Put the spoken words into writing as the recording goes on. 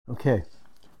Okay,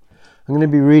 I'm going to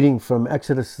be reading from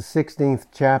Exodus the 16th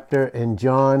chapter and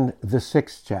John the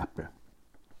 6th chapter.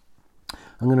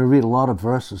 I'm going to read a lot of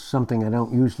verses, something I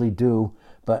don't usually do,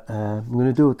 but I'm going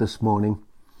to do it this morning.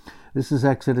 This is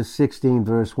Exodus 16,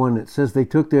 verse 1. It says, "They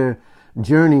took their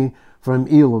journey from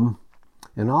Elim,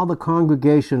 and all the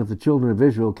congregation of the children of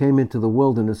Israel came into the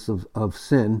wilderness of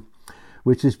Sin,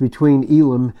 which is between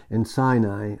Elim and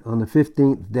Sinai, on the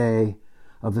 15th day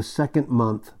of the second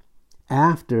month,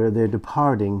 after their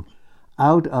departing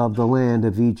out of the land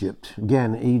of Egypt."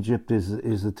 Again, Egypt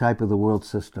is the type of the world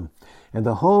system. "And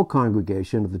the whole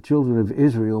congregation of the children of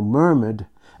Israel murmured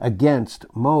against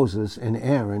Moses and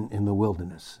Aaron in the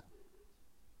wilderness."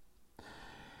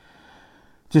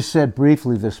 Just said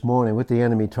briefly this morning what the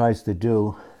enemy tries to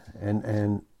do,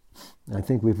 and I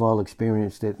think we've all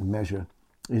experienced it in measure,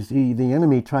 is the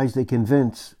enemy tries to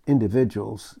convince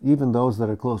individuals, even those that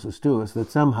are closest to us, that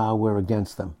somehow we're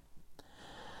against them.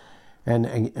 And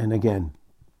again.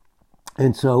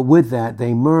 And so with that,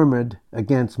 they murmured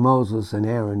against Moses and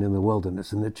Aaron in the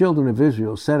wilderness. "And the children of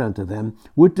Israel said unto them,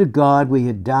 Would to God we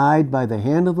had died by the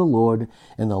hand of the Lord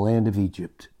in the land of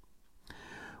Egypt,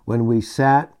 when we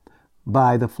sat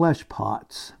by the flesh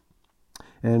pots,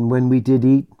 and when we did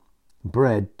eat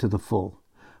bread to the full.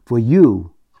 For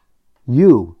you,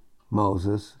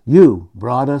 Moses, you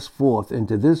brought us forth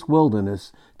into this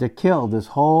wilderness to kill this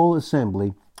whole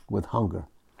assembly with hunger.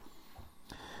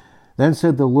 Then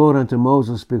said the Lord unto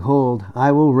Moses, Behold,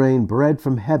 I will rain bread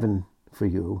from heaven for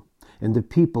you, and the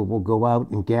people will go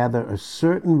out and gather a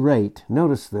certain rate,"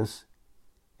 notice this,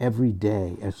 every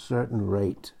day, a certain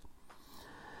rate,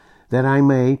 "that I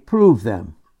may prove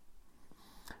them,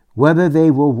 whether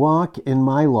they will walk in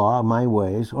my law, my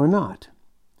ways, or not.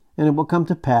 And it will come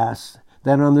to pass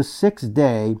that on the sixth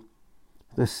day,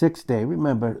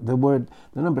 remember the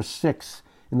number 6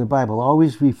 in the Bible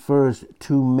always refers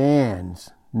to man's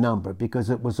number, because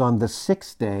it was on the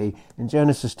sixth day in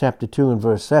Genesis chapter 2 and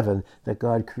verse 7 that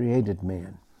God created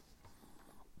man.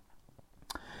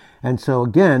 And so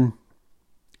again,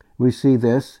 we see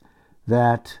this,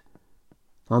 that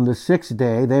on the sixth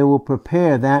day they will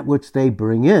prepare that which they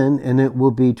bring in, and it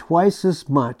will be twice as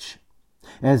much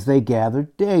as they gather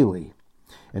daily.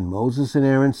 And Moses and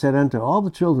Aaron said unto all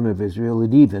the children of Israel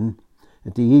at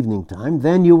the evening time,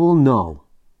 Then you will know."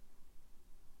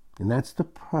 And that's the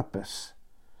purpose.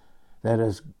 That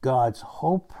is God's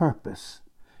whole purpose,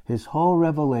 his whole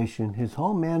revelation, his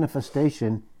whole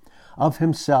manifestation of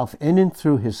himself in and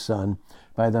through his Son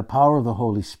by the power of the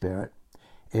Holy Spirit,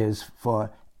 is for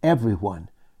everyone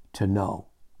to know.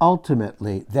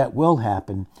 Ultimately, that will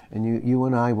happen, and you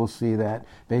and I will see that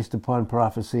based upon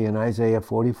prophecy in Isaiah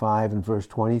 45 and verse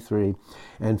 23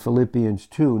 and Philippians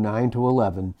 2, 9 to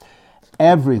 11.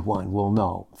 Everyone will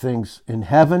know things in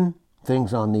heaven,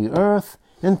 things on the earth,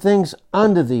 and things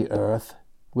under the earth,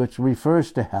 which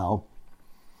refers to hell.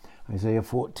 Isaiah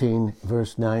 14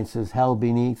 verse 9 says, "Hell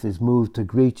beneath is moved to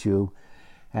greet you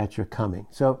at your coming."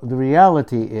 So the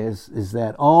reality is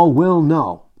that all will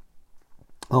know.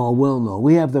 All will know.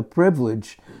 We have the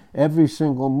privilege every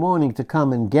single morning to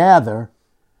come and gather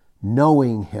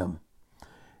knowing him.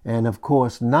 And of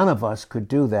course, none of us could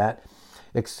do that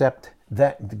except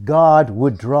that God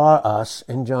would draw us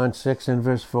in John 6 and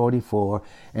verse 44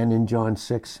 and in John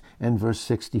 6 and verse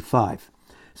 65.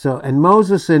 So, "And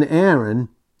Moses and Aaron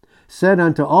said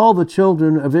unto all the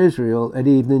children of Israel at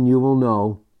evening, You will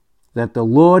know that the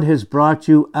Lord has brought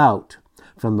you out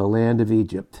from the land of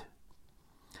Egypt.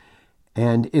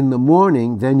 And in the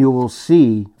morning, then you will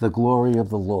see the glory of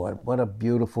the Lord." What a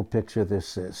beautiful picture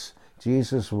this is.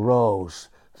 Jesus rose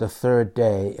the third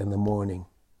day in the morning.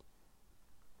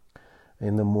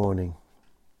 In the morning.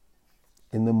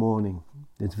 In the morning.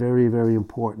 It's very, very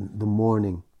important, the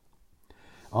morning.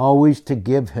 Always to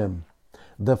give him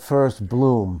the first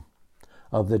bloom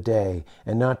of the day,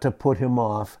 and not to put him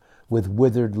off with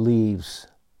withered leaves.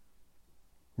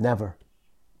 Never.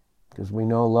 Because we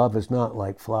know love is not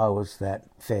like flowers that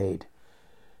fade.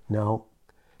 No,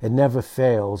 it never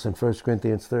fails. In 1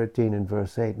 Corinthians 13 and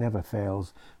verse 8, never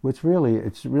fails. Which really,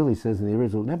 it really says in the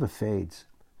original, it never fades.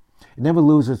 It never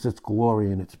loses its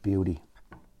glory and its beauty.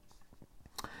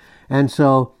 And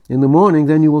so, in the morning,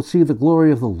 then you will see the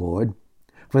glory of the Lord,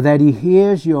 for that he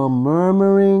hears your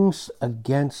murmurings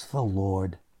against the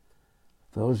Lord.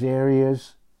 Those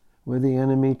areas where the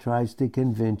enemy tries to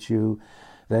convince you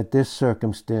that this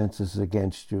circumstance is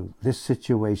against you, this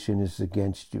situation is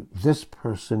against you, this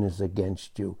person is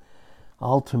against you.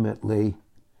 Ultimately,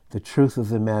 the truth of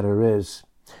the matter is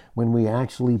when we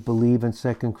actually believe in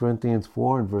 2 Corinthians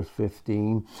 4 and verse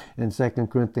 15, and 2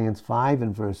 Corinthians 5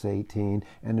 and verse 18,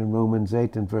 and in Romans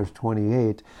 8 and verse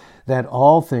 28, that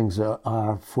all things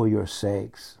are for your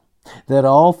sakes, that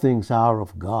all things are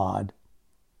of God,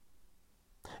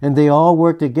 and they all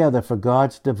work together for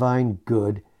God's divine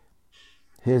good,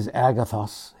 his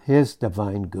agathos, his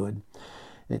divine good.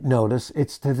 Notice,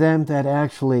 it's to them that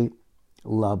actually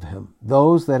love him,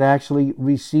 those that actually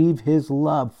receive his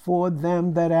love, for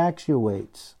them that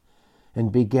actuates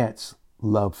and begets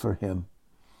love for him.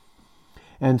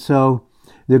 And so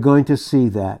they're going to see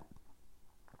that.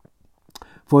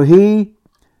 For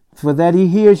that he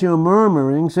hears your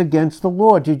murmurings against the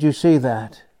Lord. Did you see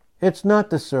that? It's not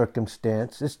the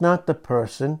circumstance. It's not the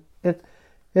person.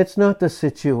 It's not the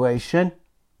situation.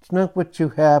 It's not what you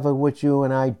have or what you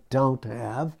and I don't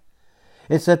have.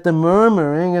 It's that the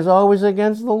murmuring is always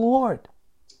against the Lord.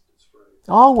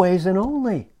 Always and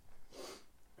only.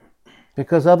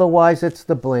 Because otherwise it's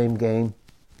the blame game.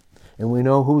 And we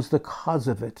know who's the cause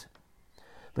of it.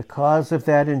 The cause of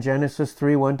that in Genesis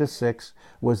 3:1-6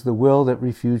 was the will that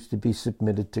refused to be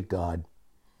submitted to God,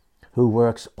 who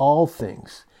works all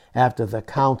things after the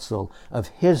counsel of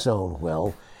his own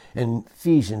will, in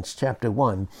Ephesians chapter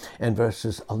 1 and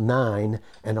verses 9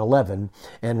 and 11,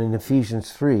 and in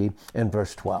Ephesians 3 and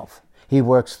verse 12. He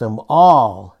works them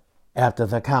all after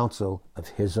the counsel of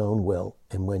his own will.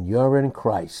 And when you're in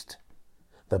Christ,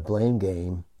 the blame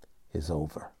game is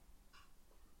over.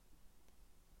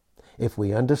 If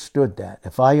we understood that,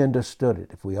 if I understood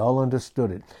it, if we all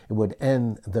understood it, it would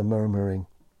end the murmuring.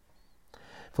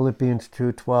 Philippians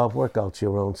 2:12, work out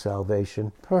your own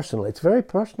salvation personally. It's very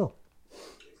personal.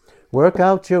 Work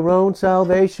out your own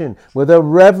salvation with a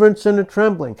reverence and a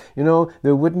trembling. You know,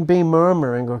 there wouldn't be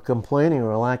murmuring or complaining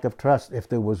or a lack of trust if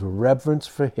there was reverence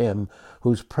for him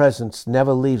whose presence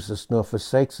never leaves us nor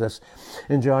forsakes us.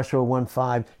 In Joshua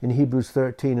 1:5, in Hebrews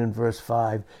 13 and verse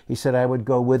 5, he said, I would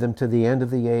go with him to the end of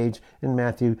the age. In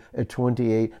Matthew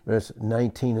 28, verse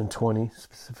 19 and 20,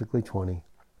 specifically 20.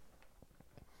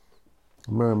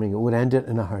 Murmuring, it would end it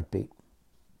in a heartbeat.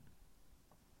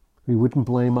 We wouldn't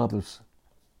blame others.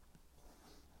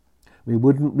 We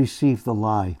wouldn't receive the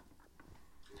lie.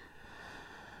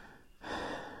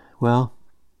 Well,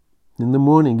 in the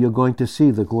morning, you're going to see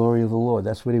the glory of the Lord.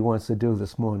 That's what he wants to do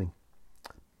this morning.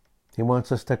 He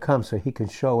wants us to come so he can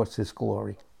show us his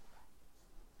glory.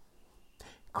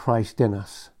 Christ in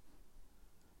us.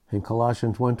 In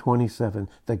Colossians 1:27,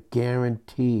 the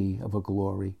guarantee of a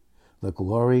glory. The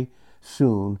glory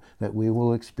soon that we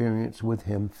will experience with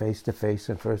him face to face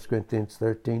in 1 Corinthians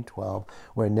 13:12,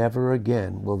 where never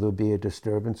again will there be a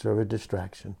disturbance or a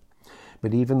distraction.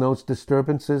 But even those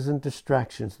disturbances and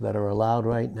distractions that are allowed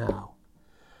right now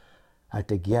are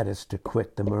to get us to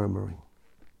quit the murmuring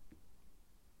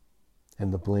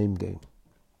and the blame game.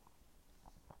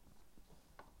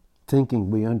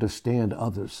 Thinking we understand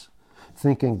others,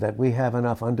 thinking that we have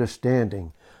enough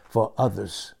understanding for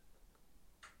others.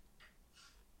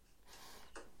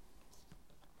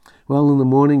 Well, in the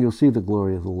morning you'll see the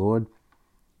glory of the Lord,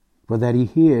 for that he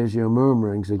hears your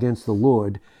murmurings against the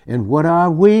Lord. And what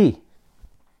are we?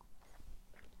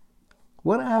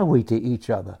 What are we to each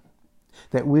other?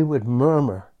 That we would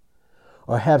murmur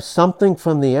or have something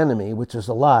from the enemy, which is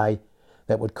a lie,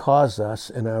 that would cause us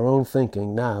in our own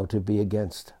thinking now to be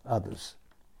against others,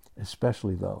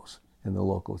 especially those in the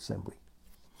local assembly,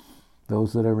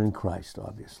 those that are in Christ,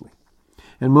 obviously.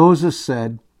 And Moses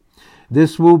said,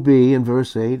 this will be, in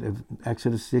verse 8 of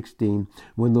Exodus 16,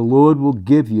 when the Lord will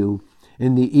give you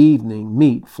in the evening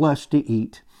meat, flesh to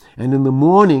eat. And in the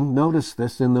morning, notice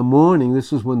this, in the morning,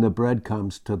 this is when the bread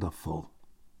comes to the full.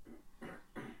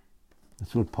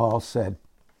 That's what Paul said.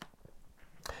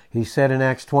 He said in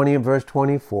Acts 20 and verse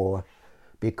 24,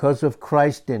 because of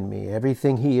Christ in me,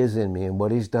 everything he is in me, and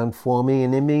what he's done for me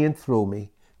and in me and through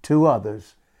me, to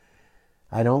others,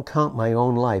 I don't count my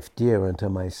own life dear unto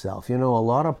myself. You know, a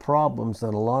lot of problems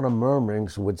and a lot of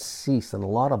murmurings would cease and a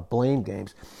lot of blame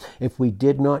games if we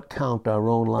did not count our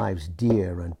own lives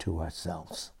dear unto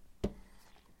ourselves.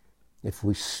 If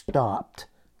we stopped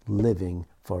living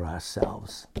for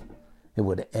ourselves, it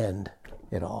would end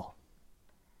it all.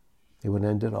 It would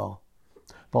end it all.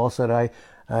 Paul said, I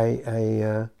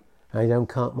don't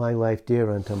count my life dear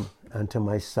unto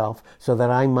myself, so that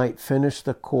I might finish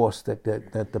the course that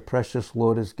the precious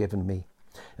Lord has given me.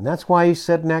 And that's why he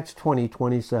said in Acts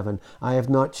 20:27, I have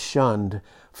not shunned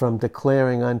from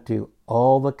declaring unto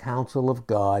all the counsel of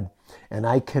God, and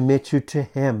I commit you to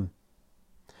him.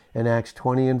 In Acts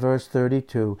 20 and verse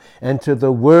 32, and to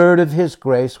the word of his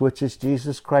grace, which is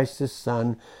Jesus Christ his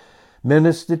Son,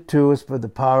 ministered to us by the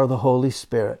power of the Holy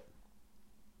Spirit.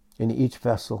 in each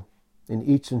vessel, in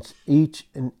each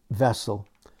vessel,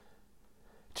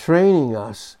 training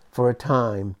us for a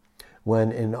time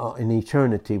when in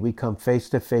eternity we come face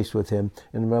to face with him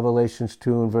in Revelations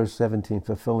 2 and verse 17,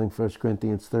 fulfilling 1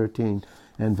 Corinthians 13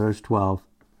 and verse 12.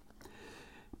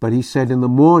 But he said, in the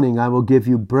morning I will give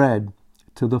you bread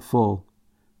to the full,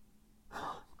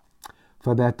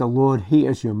 for that the Lord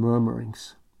hears your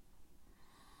murmurings.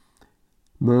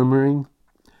 Murmuring,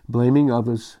 blaming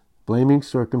others, blaming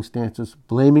circumstances,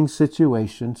 blaming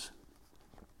situations.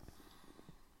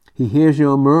 He hears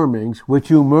your murmurings, which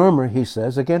you murmur, he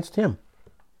says, against him.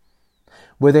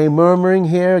 Were they murmuring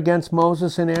here against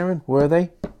Moses and Aaron? Were they?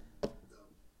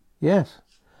 Yes.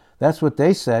 That's what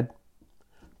they said.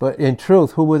 But in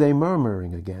truth, who were they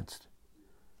murmuring against?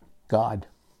 God.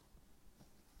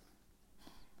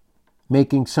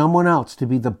 Making someone else to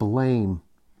be the blame,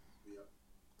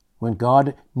 when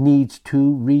God needs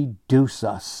to reduce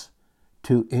us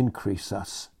to increase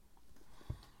us.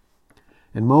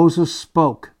 And Moses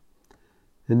spoke,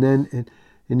 and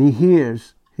he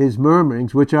hears his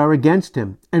murmurings, which are against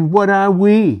him. And what are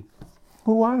we?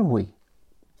 Who are we?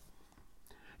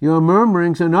 Your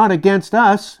murmurings are not against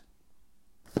us,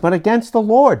 but against the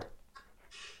Lord.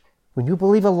 When you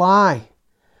believe a lie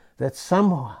that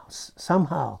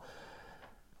somehow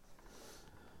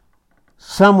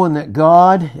someone that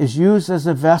God is used as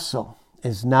a vessel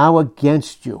is now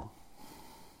against you.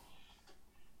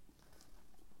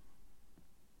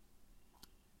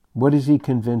 What is he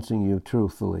convincing you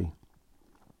truthfully?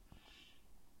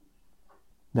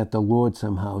 That the Lord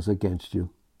somehow is against you.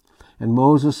 And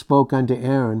Moses spoke unto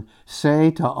Aaron,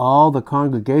 say to all the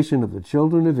congregation of the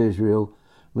children of Israel,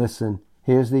 listen,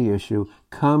 here's the issue,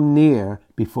 come near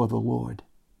before the Lord.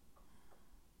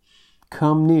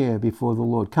 Come near before the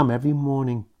Lord. Come every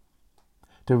morning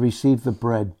to receive the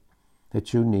bread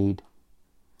that you need.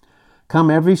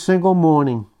 Come every single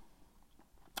morning.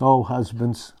 Oh,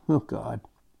 husbands, oh God,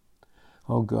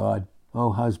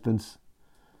 oh husbands,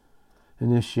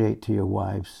 initiate to your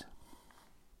wives.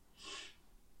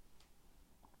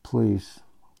 Please,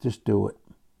 just do it.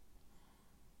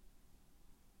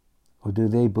 Or do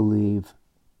they believe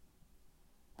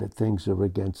that things are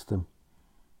against them?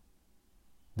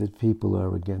 That people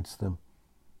are against them?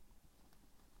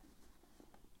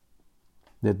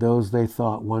 That those they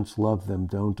thought once loved them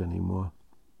don't anymore?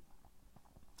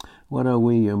 What are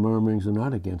we? Your murmurings are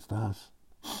not against us,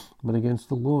 but against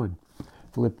the Lord.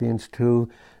 Philippians 2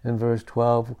 and verse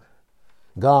 12,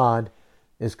 God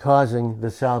is causing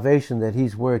the salvation that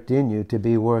he's worked in you to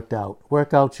be worked out.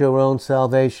 Work out your own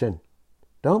salvation.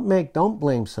 Don't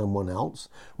blame someone else.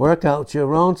 Work out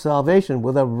your own salvation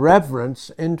with a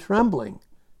reverence and trembling.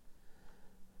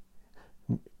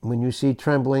 When you see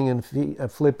trembling in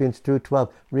Philippians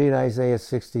 2:12, read Isaiah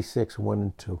 66, 1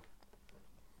 and 2.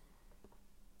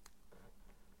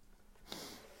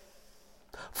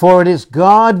 For it is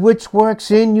God which works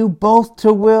in you both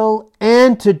to will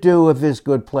and to do of his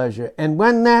good pleasure. And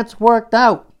when that's worked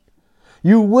out,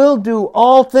 you will do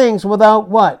all things without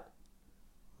what?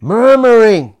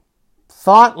 Murmuring,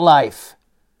 thought life,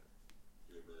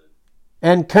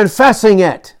 and confessing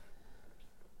it,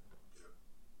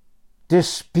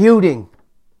 disputing,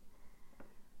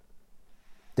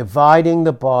 dividing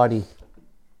the body,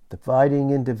 dividing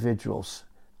individuals.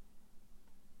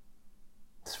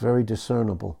 It's very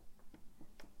discernible.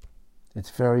 It's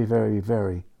very, very,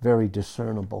 very, very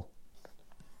discernible.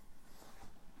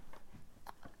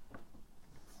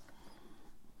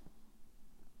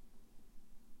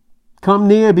 Come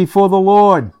near before the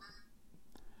Lord,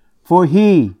 for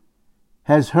he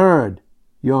has heard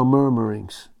your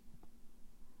murmurings.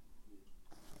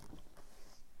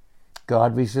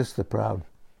 God resists the proud,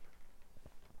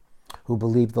 who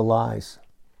believe the lies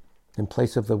in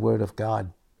place of the word of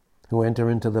God, who enter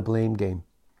into the blame game.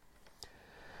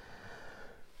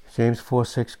 James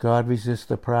 4:6, God resists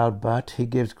the proud, but he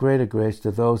gives greater grace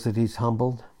to those that he's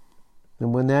humbled.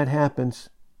 And when that happens,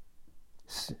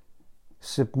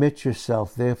 submit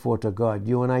yourself, therefore, to God.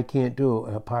 You and I can't do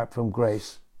it apart from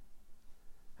grace.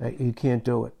 You can't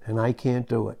do it, and I can't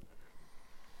do it.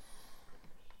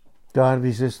 God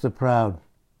resists the proud,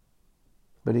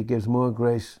 but he gives more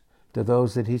grace to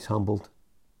those that he's humbled.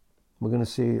 We're going to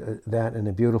see that in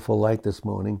a beautiful light this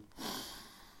morning.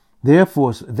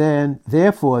 Therefore, then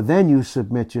you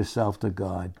submit yourself to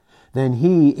God. Then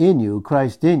he in you,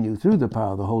 Christ in you, through the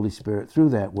power of the Holy Spirit, through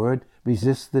that word,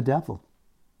 resists the devil.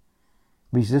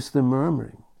 Resist the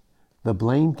murmuring, the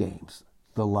blame games,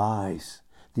 the lies,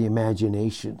 the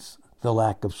imaginations, the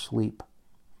lack of sleep.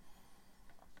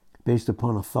 Based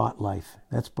upon a thought life.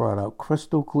 That's brought out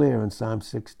crystal clear in Psalm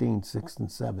 16, 6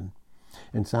 and 7.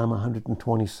 in Psalm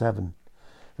 127,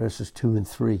 verses 2 and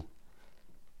 3.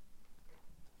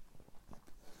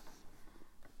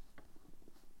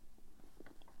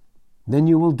 Then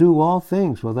you will do all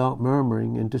things without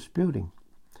murmuring and disputing.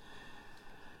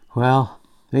 Well,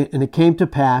 and it came to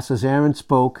pass, as Aaron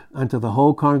spoke unto the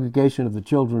whole congregation of the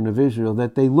children of Israel,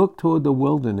 that they looked toward the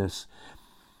wilderness,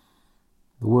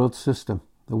 the world system,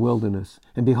 the wilderness.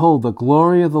 And behold, the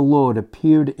glory of the Lord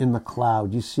appeared in the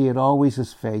cloud. You see, it always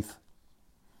is faith.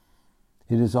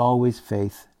 It is always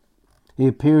faith. He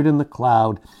appeared in the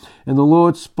cloud, and the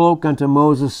Lord spoke unto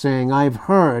Moses, saying, I have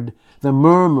heard the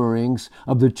murmurings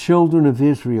of the children of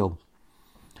Israel.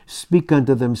 Speak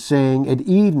unto them, saying, at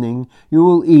evening you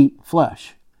will eat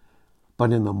flesh,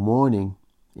 but in the morning,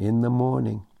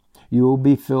 you will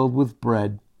be filled with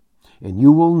bread, and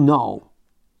you will know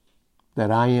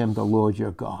that I am the Lord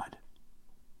your God,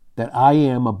 that I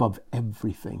am above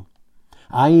everything.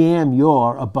 I am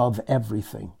your above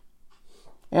everything.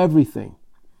 Everything.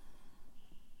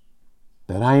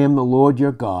 That I am the Lord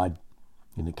your God.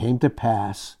 And it came to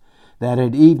pass that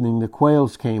at evening the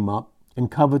quails came up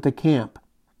and covered the camp.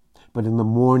 But in the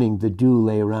morning the dew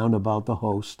lay round about the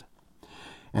host.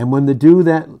 And when the dew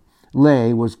that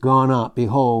lay was gone up,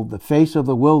 behold, the face of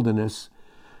the wilderness,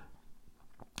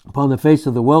 upon the face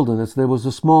of the wilderness there was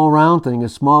a small round thing,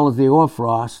 as small as the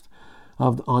hoarfrost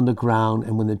on the ground.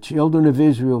 And when the children of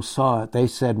Israel saw it, they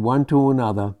said one to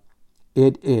another,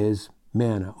 it is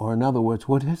manna. Or in other words,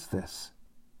 what is this?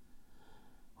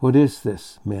 What is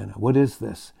this manna? What is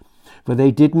this? For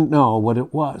they didn't know what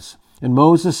it was. And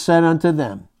Moses said unto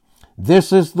them,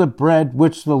 this is the bread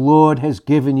which the Lord has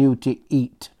given you to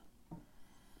eat.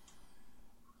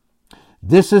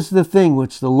 This is the thing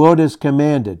which the Lord has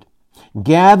commanded.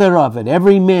 Gather of it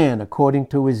every man according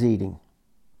to his eating.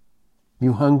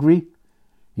 You hungry?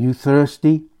 You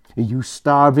thirsty? Are you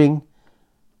starving?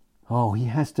 Oh, he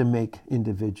has to make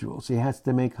individuals. He has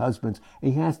to make husbands.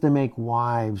 He has to make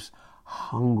wives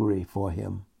hungry for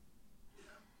him.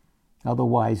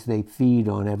 Otherwise, they feed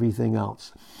on everything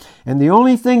else. And the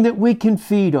only thing that we can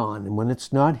feed on, and when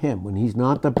it's not him, when he's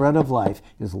not the bread of life,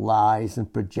 is lies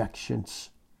and projections.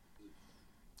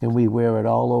 And we wear it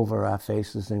all over our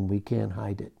faces and we can't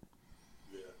hide it.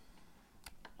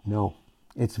 No,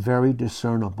 it's very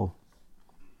discernible.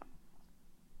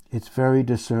 It's very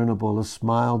discernible. A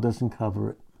smile doesn't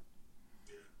cover it.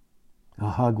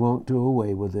 A hug won't do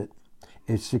away with it.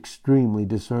 It's extremely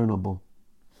discernible.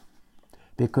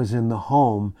 Because in the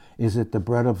home, is it the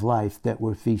bread of life that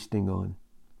we're feasting on?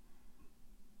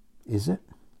 Is it?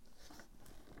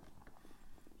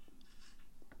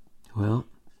 Well,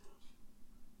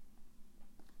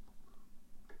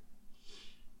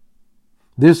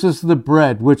 this is the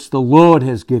bread which the Lord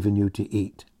has given you to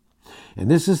eat. And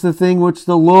this is the thing which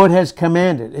the Lord has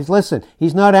commanded. Listen,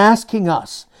 he's not asking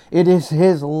us. It is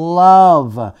his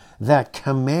love that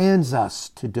commands us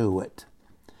to do it.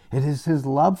 It is his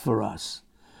love for us.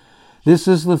 This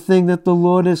is the thing that the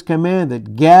Lord has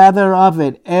commanded. Gather of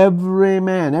it every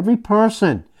man, every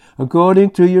person,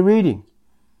 according to your eating.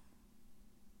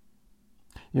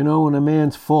 You know, when a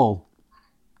man's full,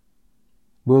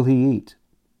 will he eat?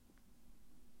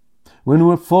 When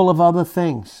we're full of other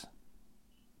things,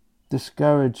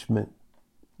 discouragement,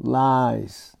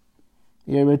 lies,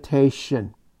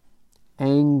 irritation,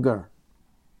 anger.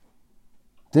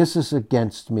 This is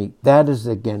against me. That is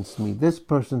against me. This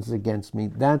person's against me.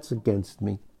 That's against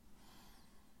me.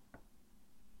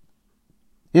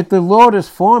 If the Lord is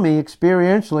for me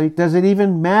experientially, does it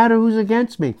even matter who's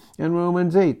against me? In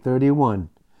Romans 8:31.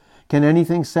 Can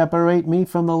anything separate me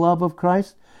from the love of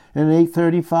Christ? In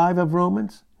 8:35 of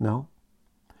Romans? No.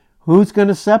 Who's going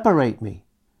to separate me?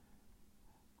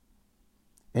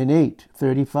 In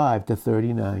 8:35 to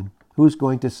 39. Who's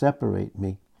going to separate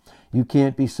me? You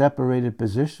can't be separated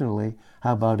positionally.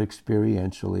 How about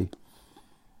experientially?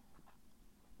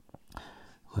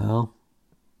 Well,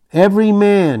 every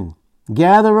man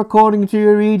gather according to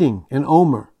your eating, an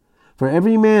omer. For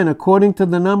every man according to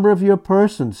the number of your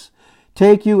persons.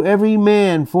 Take you every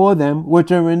man for them which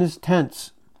are in his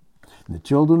tents. And the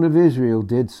children of Israel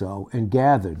did so and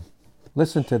gathered.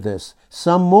 Listen to this.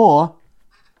 Some more.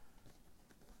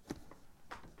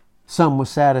 Some were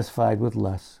satisfied with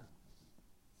less.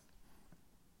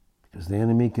 Because the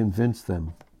enemy convinced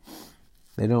them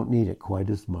they don't need it quite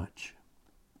as much.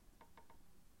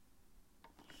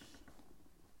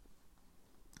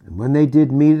 And when they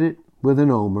did meet it with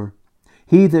an omer,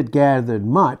 he that gathered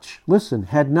much, listen,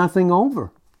 had nothing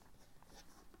over.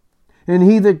 And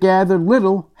he that gathered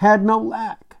little had no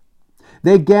lack.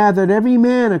 They gathered every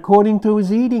man according to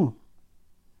his eating,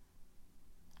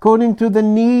 according to the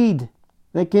need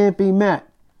that can't be met.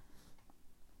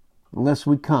 unless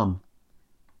we come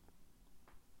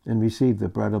and receive the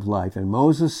bread of life. And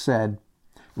Moses said,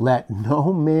 let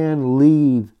no man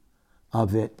leave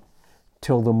of it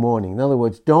till the morning. In other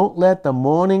words, don't let the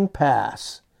morning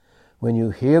pass when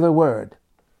you hear the word.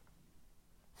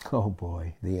 Oh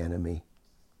boy, the enemy.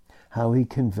 How he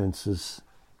convinces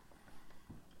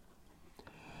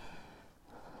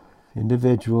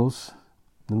individuals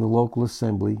in the local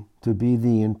assembly to be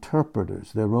the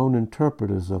interpreters, their own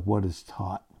interpreters of what is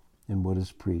taught and what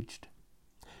is preached.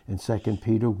 In 2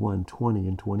 Peter 1:20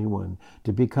 and 21,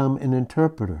 to become an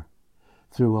interpreter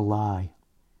through a lie.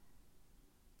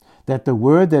 That the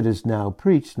word that is now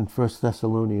preached in 1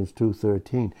 Thessalonians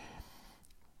 2:13,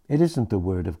 it isn't the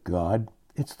word of God,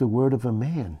 it's the word of a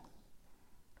man,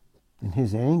 and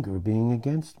his anger being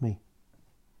against me.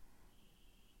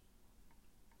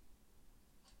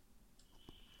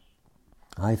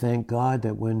 I thank God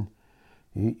that when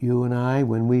you and I,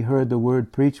 when we heard the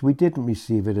word preached, we didn't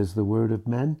receive it as the word of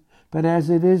men, but as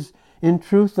it is in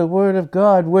truth the word of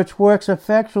God, which works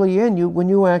effectually in you when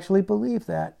you actually believe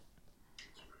that.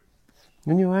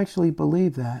 When you actually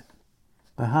believe that.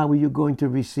 But how are you going to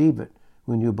receive it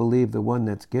when you believe the one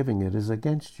that's giving it is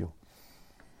against you?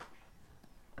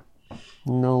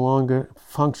 No longer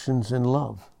functions in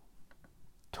love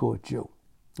towards you.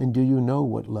 And do you know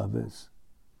what love is?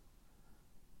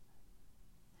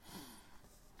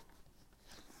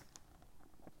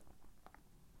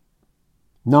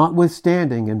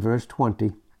 Notwithstanding, in verse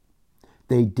 20,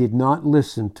 they did not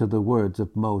listen to the words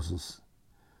of Moses.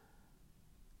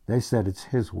 They said it's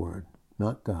his word,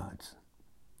 not God's.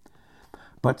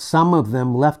 But some of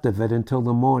them left of it until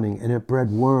the morning, and it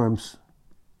bred worms.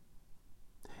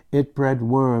 It bred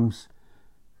worms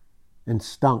and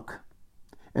stunk,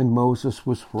 and Moses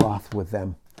was wroth with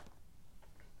them.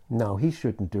 No, he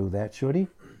shouldn't do that, should he?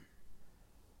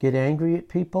 Get angry at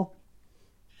people?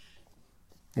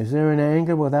 Is there an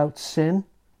anger without sin?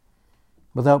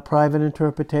 Without private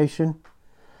interpretation?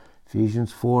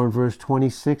 Ephesians 4 and verse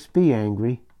 26, be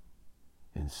angry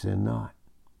and sin not.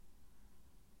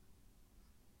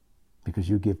 Because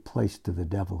you give place to the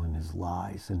devil and his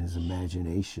lies and his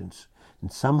imaginations.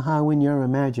 And somehow in your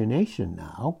imagination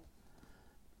now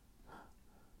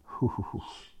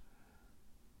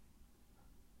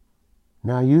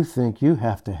you think you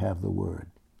have to have the word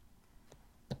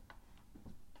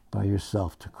by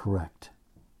yourself to correct.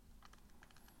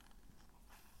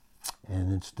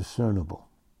 And it's discernible.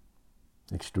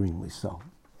 Extremely so.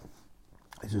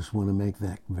 I just want to make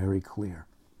that very clear.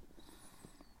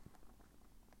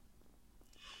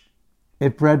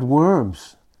 It bred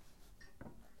worms.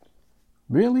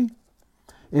 Really?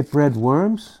 It bred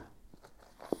worms?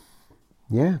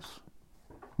 Yes.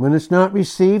 When it's not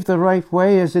received the right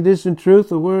way as it is in truth,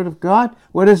 the word of God,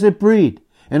 what does it breed?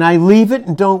 And I leave it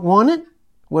and don't want it?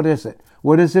 What is it?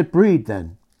 What does it breed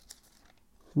then?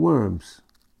 Worms.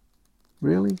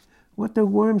 Really? What do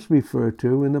worms refer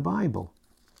to in the Bible?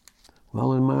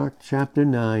 Well, in Mark chapter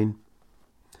 9,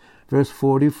 verse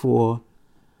 44,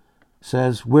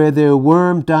 says, where their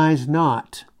worm dies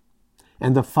not,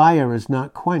 and the fire is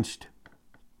not quenched.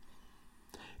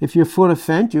 If your foot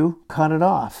offend you, cut it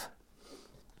off.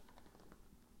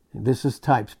 This is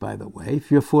types, by the way.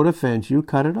 If your foot offends you,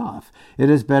 cut it off. It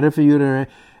is better for you to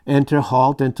enter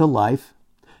halt into life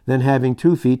than having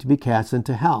 2 feet to be cast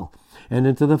into hell and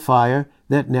into the fire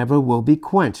that never will be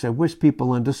quenched. I wish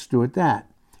people understood that.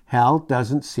 Hell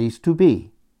doesn't cease to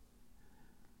be.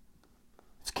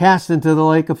 It's cast into the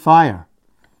lake of fire,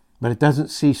 but it doesn't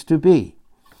cease to be.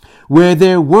 Where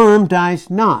their worm dies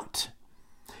not,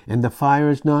 and the fire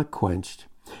is not quenched.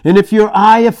 And if your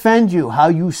eye offend you, how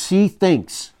you see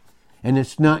things, and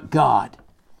it's not God,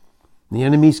 the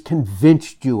enemy's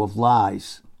convinced you of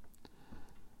lies,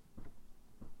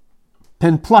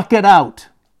 then pluck it out.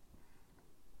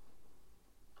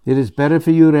 It is better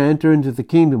for you to enter into the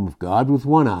kingdom of God with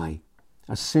one eye,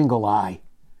 a single eye.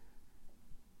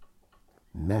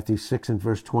 Matthew 6 and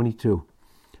verse 22.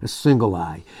 A single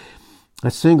eye,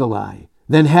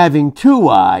 than having 2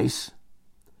 eyes,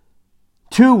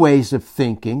 2 ways of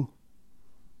thinking,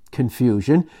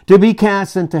 confusion, to be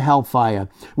cast into hellfire,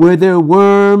 where their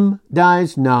worm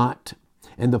dies not,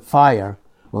 and the fire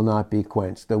will not be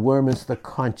quenched. The worm is the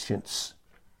conscience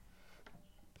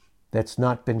that's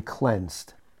not been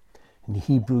cleansed. In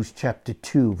Hebrews chapter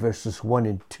 2, verses 1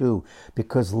 and 2,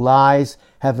 because lies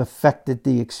have affected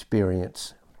the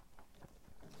experience.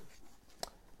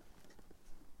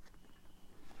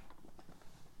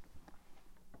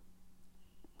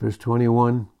 Verse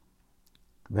 21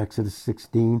 of Exodus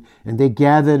 16, and they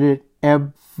gathered it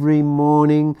every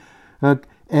morning,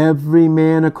 every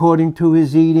man according to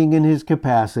his eating and his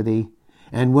capacity,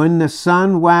 And when the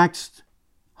sun waxed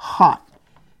hot,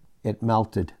 it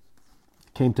melted.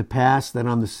 It came to pass that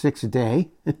on the 6th day,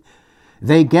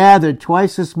 they gathered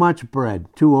twice as much bread,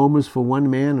 2 omers for one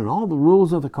man, and all the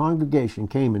rulers of the congregation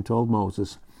came and told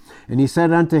Moses. And he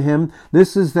said unto him,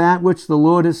 This is that which the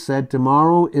Lord has said,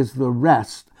 Tomorrow is the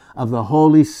rest of the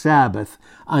holy Sabbath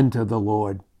unto the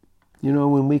Lord. You know,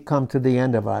 when we come to the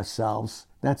end of ourselves,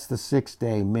 that's the 6th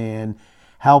day, man,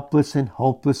 helpless and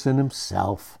hopeless in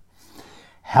himself.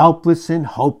 Helpless and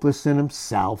hopeless in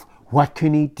himself. What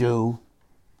can he do?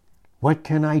 What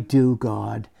can I do,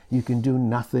 God? You can do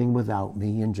nothing without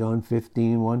me, in John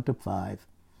 15, 1-5.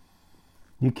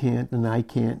 You can't, and I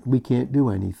can't. We can't do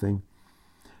anything.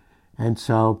 And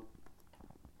so,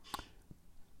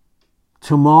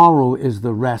 tomorrow is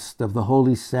the rest of the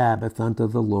holy Sabbath unto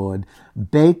the Lord.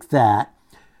 Bake that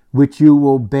which you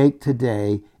will bake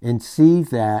today, and see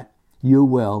that you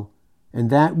will, and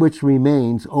that which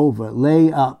remains over,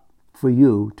 lay up for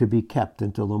you to be kept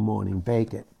until the morning.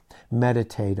 Bake it.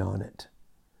 Meditate on it.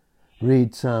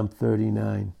 Read Psalm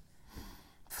 39,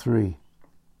 3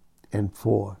 and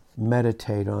 4.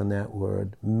 Meditate on that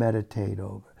word. Meditate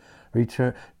over.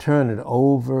 Turn it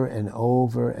over and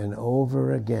over and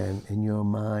over again in your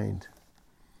mind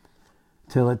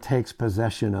till it takes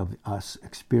possession of us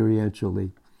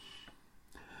experientially.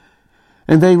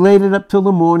 And they laid it up till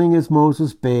the morning as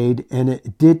Moses bade, and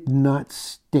it did not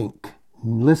stink.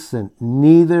 Listen,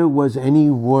 neither was any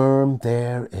worm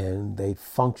therein. They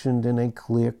functioned in a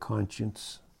clear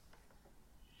conscience.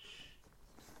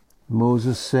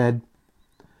 Moses said,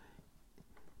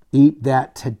 Eat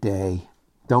that today.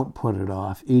 Don't put it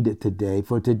off. Eat it today.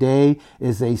 For today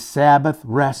is a Sabbath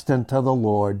rest unto the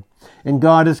Lord. And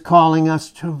God is calling us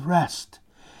to rest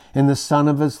in the Son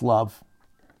of His love.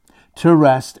 To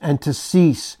rest and to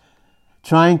cease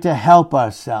trying to help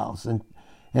ourselves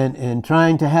and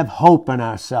trying to have hope in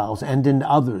ourselves and in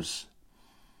others.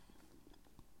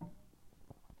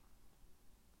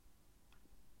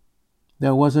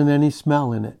 There wasn't any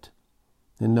smell in it,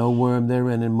 and no worm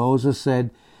therein. And Moses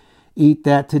said, Eat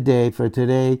that today, for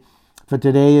today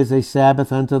is a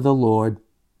Sabbath unto the Lord.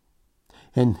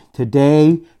 And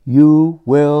today you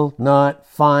will not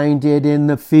find it in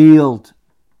the field.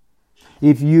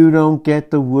 If you don't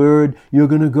get the word, you're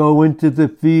going to go into the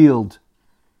field.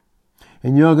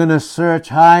 And you're going to search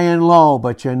high and low,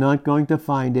 but you're not going to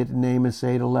find it in Amos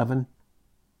 8:11.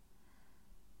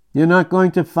 You're not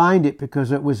going to find it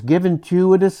because it was given to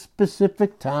you at a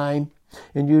specific time,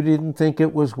 and you didn't think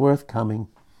it was worth coming.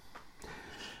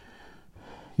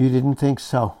 You didn't think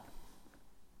so,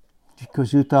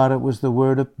 because you thought it was the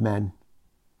word of men.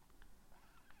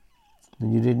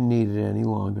 And you didn't need it any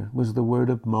longer. It was the word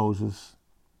of Moses.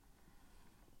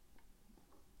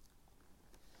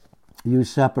 You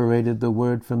separated the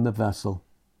word from the vessel.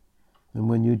 And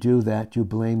when you do that, you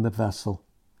blame the vessel.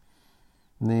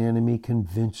 And the enemy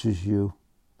convinces you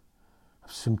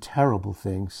of some terrible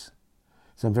things.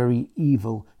 Some very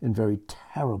evil and very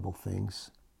terrible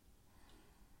things.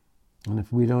 And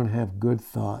if we don't have good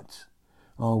thoughts,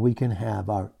 all we can have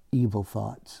are evil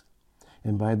thoughts.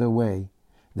 And by the way,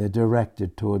 they're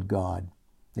directed toward God.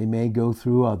 They may go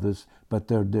through others, but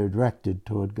they're directed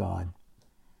toward God.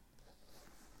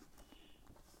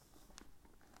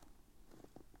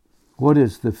 What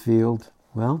is the field?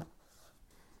 Well,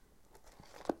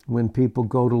 when people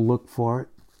go to look for it,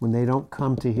 when they don't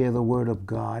come to hear the word of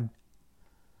God,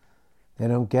 they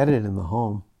don't get it in the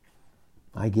home.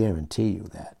 I guarantee you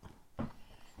that.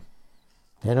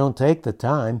 They don't take the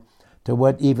time to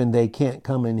what even they can't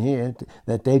come in here,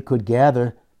 that they could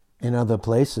gather in other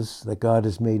places that God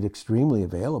has made extremely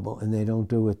available, and they don't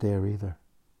do it there either.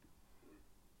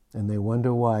 And they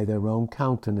wonder why their own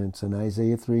countenance in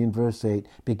Isaiah 3 and verse 8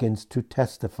 begins to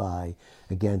testify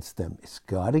against them. Is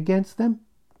God against them?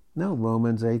 No,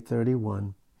 Romans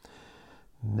 8:31.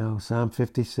 No, Psalm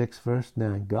 56 verse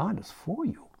 9. God is for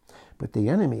you, but the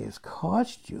enemy has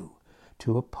caused you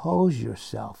to oppose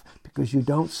yourself because you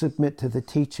don't submit to the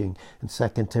teaching in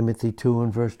 2 Timothy 2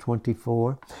 and verse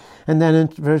 24. And then in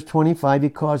verse 25, he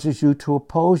causes you to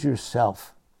oppose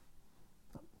yourself.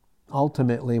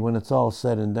 Ultimately, when it's all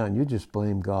said and done, you just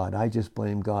blame God. I just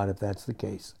blame God if that's the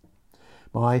case.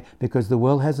 Why? Because the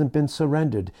will hasn't been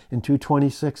surrendered in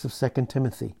 2:26 of 2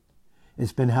 Timothy.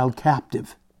 It's been held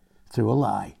captive through a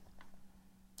lie,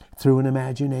 through an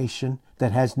imagination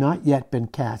that has not yet been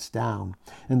cast down.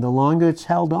 And the longer it's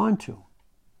held on to,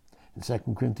 in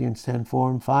 2 Corinthians 10,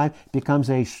 4 and 5, becomes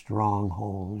a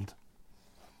stronghold.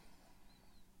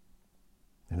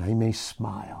 And I may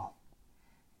smile,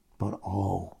 but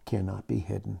cannot be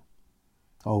hidden.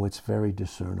 It's very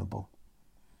discernible.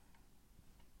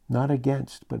 Not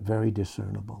against, but very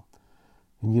discernible.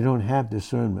 And you don't have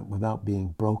discernment without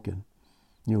being broken,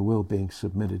 your will being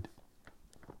submitted.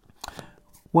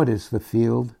 What is the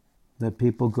field that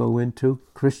people go into?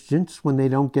 Christians, when they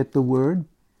don't get the word,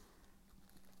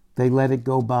 they let it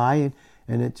go by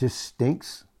and it just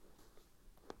stinks.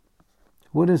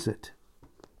 What is it?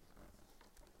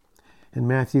 In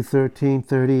Matthew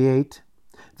 13:38,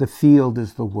 the field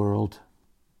is the world.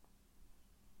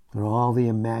 For all the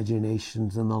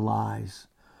imaginations and the lies.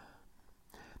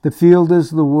 The field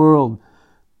is the world.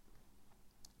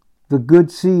 The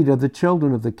good seed are the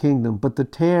children of the kingdom, but the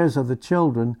tares are the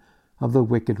children of the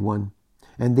wicked one.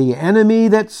 And the enemy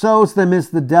that sows them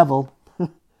is the devil.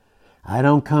 I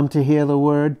don't come to hear the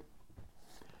word.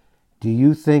 Do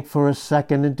you think for a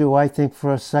second, and do I think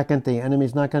for a second, the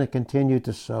enemy's not going to continue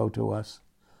to sow to us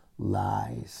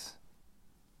lies?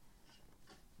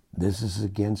 This is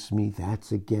against me,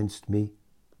 that's against me.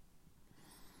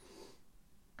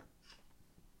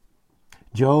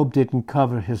 Job didn't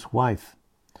cover his wife.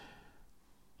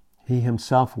 He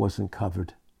himself wasn't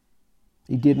covered.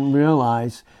 He didn't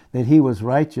realize that he was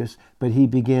righteous, but he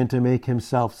began to make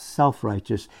himself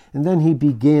self-righteous. And then he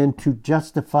began to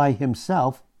justify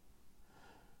himself,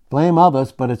 blame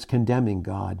others, but it's condemning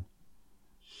God.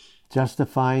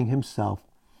 Justifying himself.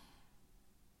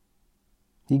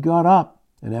 He got up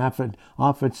and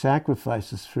offered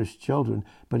sacrifices for his children,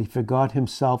 but he forgot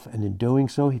himself, and in doing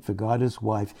so, he forgot his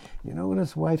wife. You know what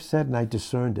his wife said? And I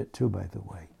discerned it too, by the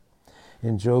way.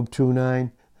 In Job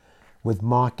 2:9, with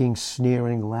mocking,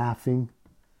 sneering, laughing,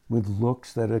 with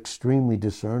looks that are extremely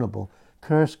discernible,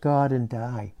 curse God and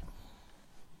die.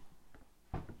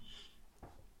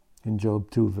 In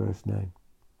Job 2, verse 9.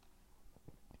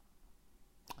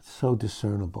 So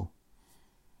discernible.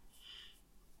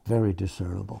 Very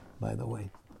discernible, by the way.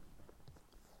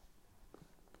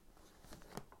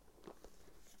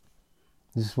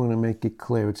 I just want to make it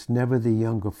clear. It's never the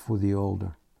younger for the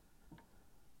older.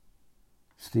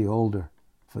 It's the older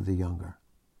for the younger.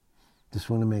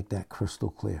 Just want to make that crystal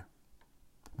clear.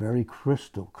 Very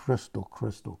crystal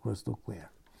clear.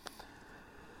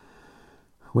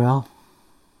 Well,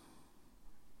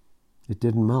 it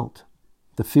didn't melt.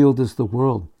 The field is the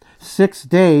world. 6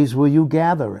 days will you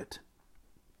gather it.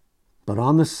 But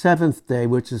on the 7th day,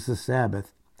 which is the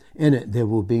Sabbath, in it there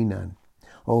will be none.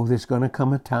 Oh, there's going to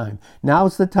come a time.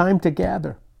 Now's the time to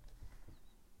gather.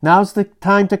 Now's the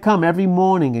time to come every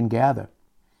morning and gather.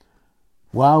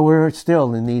 While we're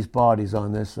still in these bodies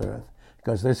on this earth.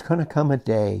 Because there's going to come a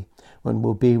day when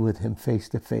we'll be with him face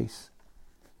to face.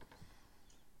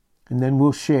 And then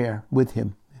we'll share with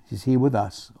him. Is he with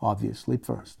us, obviously,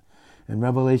 first. In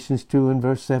Revelations 2 and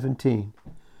verse 17,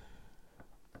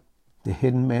 the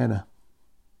hidden manna.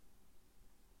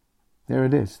 There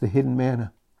it is, the hidden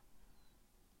manna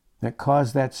that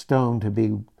caused that stone to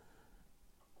be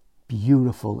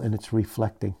beautiful in its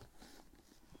reflecting.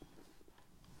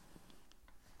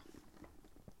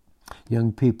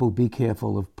 Young people, be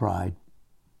careful of pride.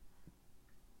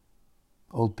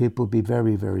 Old people, be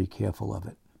very, very careful of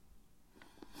it.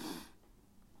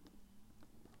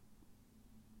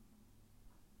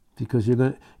 Because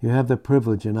you have the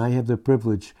privilege, and I have the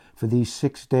privilege for these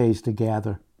 6 days to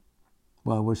gather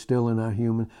while we're still in our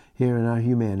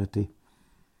humanity,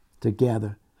 to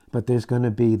gather. But there's going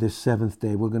to be this 7th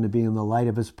day. We're going to be in the light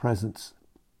of his presence.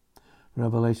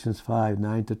 Revelations 5,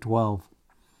 9 to 12.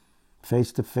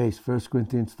 Face to face, 1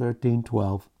 Corinthians 13,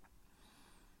 12.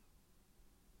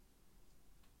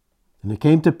 And it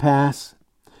came to pass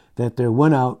that there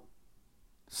went out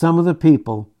some of the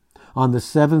people on the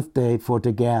 7th day for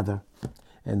to gather,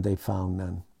 and they found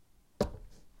none.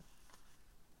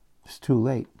 It's too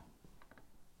late.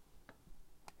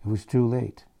 It was too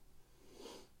late.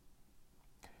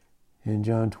 In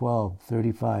John 12,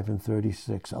 35 and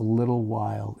 36, a little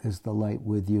while is the light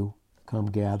with you.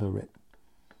 Come gather it.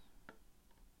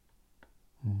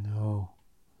 No.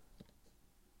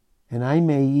 And I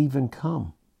may even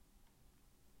come.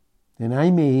 And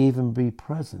I may even be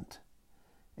present,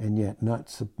 and yet not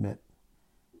submit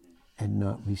and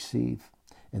not receive.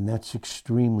 And that's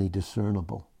extremely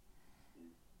discernible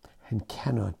and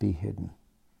cannot be hidden.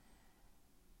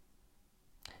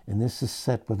 And this is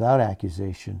set without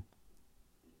accusation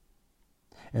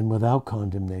and without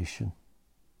condemnation.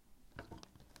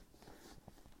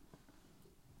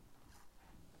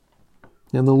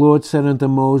 And the Lord said unto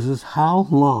Moses, how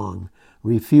long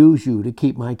refuse you to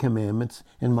keep my commandments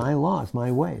and my laws,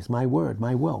 my ways, my word,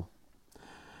 my will?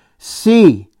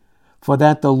 See, for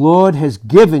that the Lord has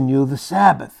given you the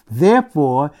Sabbath.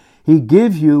 Therefore, he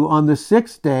give you on the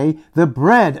 6th day the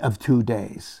bread of 2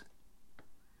 days.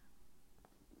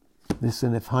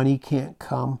 Listen, if honey can't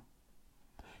come,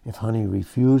 if honey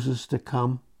refuses to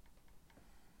come,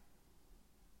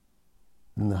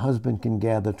 then the husband can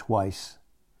gather twice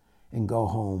and go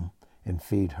home and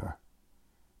feed her.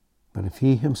 But if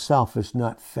he himself is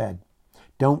not fed,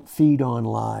 don't feed on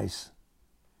lies.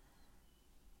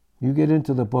 You get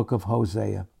into the book of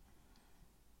Hosea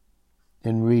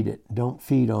and read it. Don't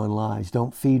feed on lies.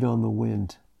 Don't feed on the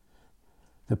wind,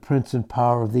 the prince and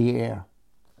power of the air.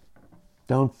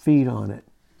 Don't feed on it.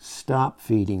 Stop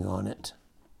feeding on it.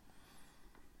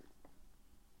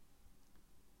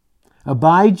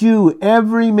 Abide you,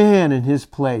 every man in his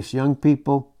place. Young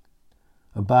people,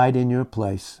 abide in your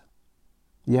place.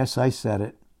 Yes, I said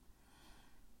it.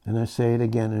 And I say it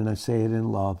again, and I say it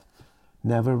in love.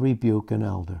 Never rebuke an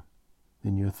elder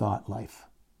in your thought life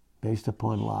based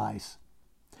upon lies.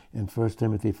 In 1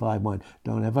 Timothy 5:1,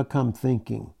 don't ever come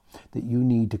thinking that you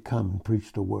need to come and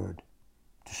preach the word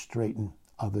to straighten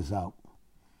others out,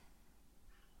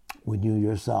 when you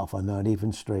yourself are not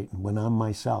even straightened. When I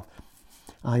myself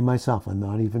am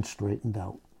not even straightened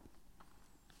out.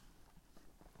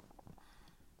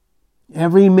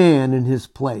 Every man in his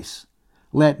place.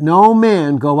 Let no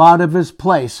man go out of his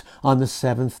place on the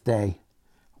seventh day.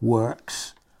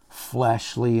 Works,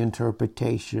 fleshly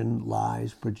interpretation,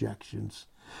 lies, projections.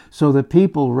 So the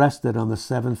people rested on the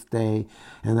seventh day,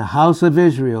 and the house of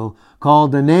Israel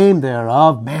called the name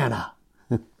thereof manna.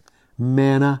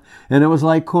 Manna, and it was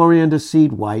like coriander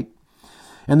seed white,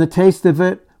 and the taste of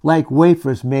it like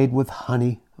wafers made with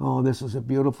honey. Oh, this is a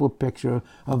beautiful picture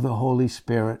of the Holy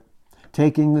Spirit,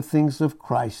 taking the things of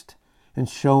Christ and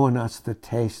showing us the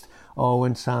taste. Oh,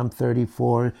 in Psalm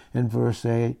 34 and verse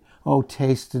 8, oh,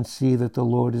 taste and see that the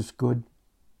Lord is good.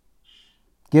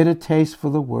 Get a taste for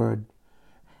the word,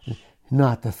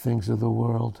 not the things of the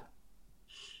world.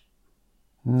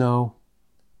 No,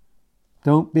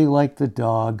 don't be like the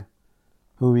dog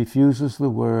who refuses the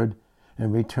word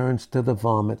and returns to the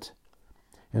vomit.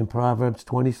 In Proverbs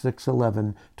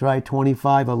 26:11, try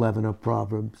 25:11 of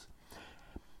Proverbs.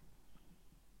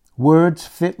 Words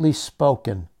fitly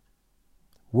spoken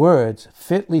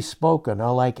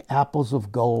are like apples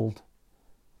of gold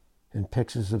and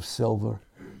pictures of silver.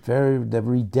 The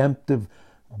redemptive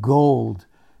gold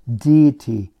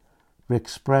deity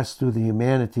expressed through the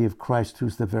humanity of Christ,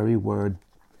 who's the very word.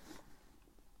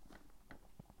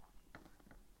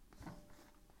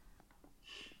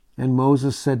 And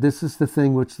Moses said, this is the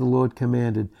thing which the Lord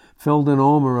commanded. Filled an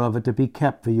omer of it to be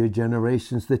kept for your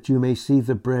generations, that you may see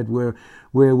the bread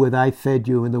wherewith I fed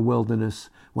you in the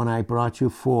wilderness when I brought you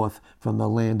forth from the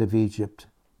land of Egypt.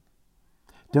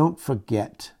 Don't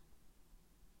forget.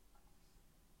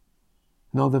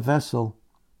 No, the vessel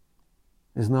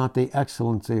is not the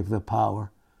excellency of the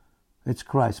power. It's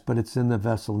Christ, but it's in the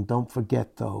vessel. And don't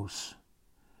forget those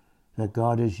that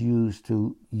God has used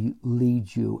to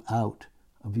lead you out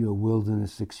of your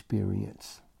wilderness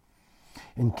experience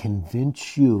and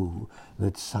convince you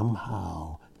that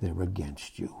somehow they're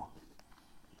against you.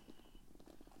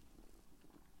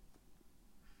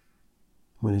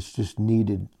 When it's just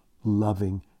needed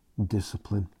loving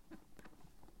discipline.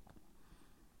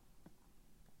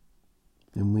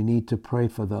 And we need to pray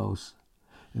for those.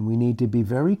 And we need to be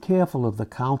very careful of the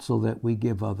counsel that we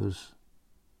give others.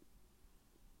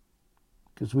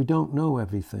 Because we don't know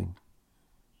everything.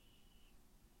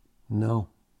 No,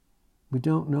 we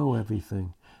don't know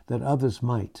everything that others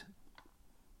might.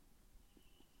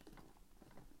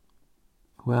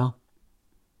 Well,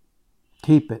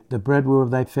 keep it, the bread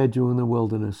wherewith I fed you in the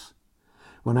wilderness,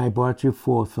 when I brought you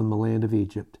forth from the land of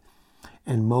Egypt.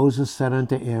 And Moses said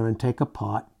unto Aaron, take a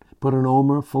pot, put an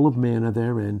omer full of manna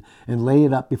therein, and lay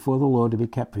it up before the Lord to be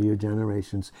kept for your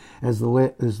generations, as the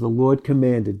Lord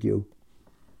commanded you.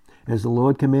 As the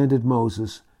Lord commanded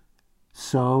Moses,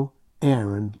 so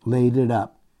Aaron laid it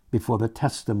up before the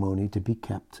testimony to be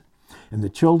kept. And the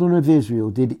children of Israel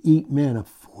did eat manna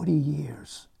 40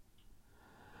 years,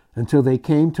 until they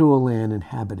came to a land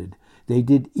inhabited. They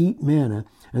did eat manna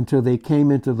until they came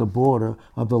into the border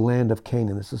of the land of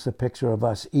Canaan. This is a picture of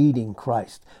us eating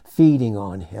Christ, feeding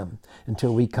on him,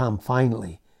 until we come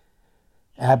finally,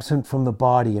 absent from the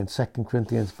body in 2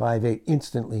 Corinthians 5:8,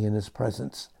 instantly in his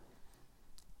presence.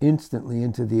 Instantly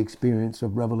into the experience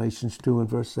of Revelations 2 and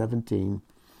verse 17.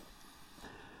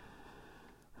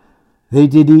 They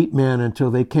did eat manna until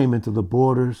they came into the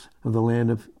borders of the land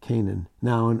of Canaan.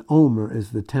 Now an omer is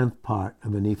the 10th part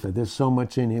of an ephah. There's so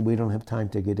much in here we don't have time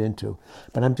to get into.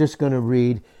 But I'm just going to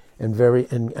read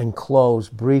and close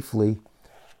briefly.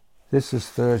 This is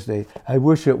Thursday. I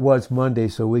wish it was Monday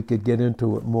so we could get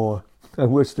into it more. I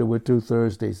wish there were 2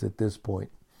 Thursdays at this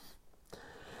point.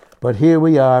 But here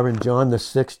we are in John the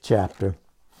 6th chapter.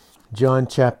 John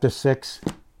chapter 6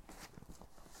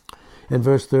 and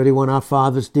verse 31, our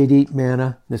fathers did eat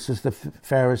manna. This is the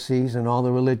Pharisees and all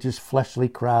the religious fleshly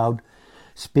crowd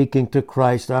speaking to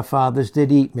Christ. Our fathers did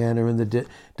eat manna in the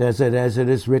desert, as it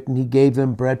is written, he gave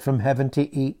them bread from heaven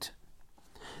to eat.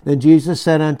 Then Jesus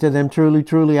said unto them, truly,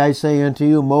 truly, I say unto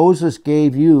you, Moses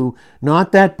gave you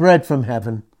not that bread from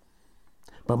heaven,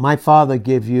 but my Father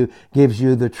gives you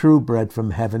the true bread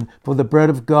from heaven. For the bread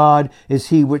of God is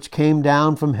he which came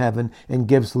down from heaven and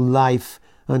gives life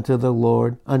unto the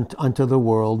world.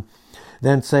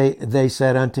 Then they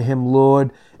said unto him,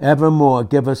 Lord, evermore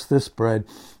give us this bread.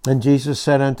 And Jesus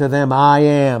said unto them, I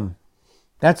am.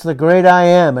 That's the great I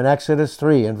am in Exodus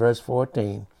 3 and verse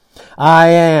 14. I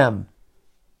am.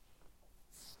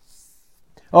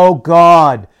 Oh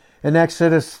God, in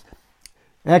Exodus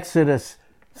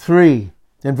 3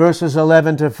 in verses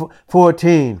 11 to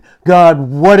 14, God,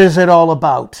 what is it all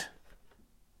about?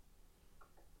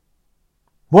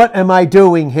 What am I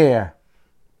doing here?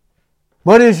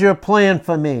 What is your plan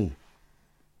for me?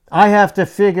 I have to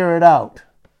figure it out.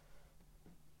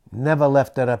 Never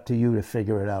left it up to you to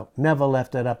figure it out. Never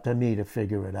left it up to me to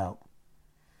figure it out.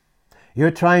 You're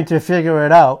trying to figure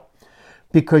it out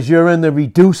because you're in the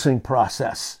reducing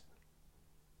process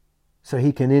so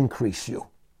he can increase you.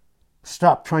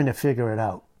 Stop trying to figure it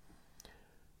out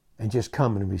and just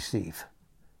come and receive.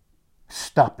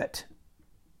 Stop it.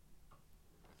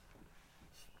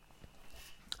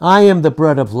 I am the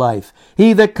bread of life.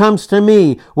 He that comes to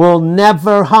me will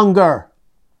never hunger,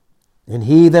 and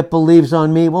he that believes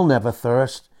on me will never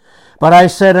thirst. But I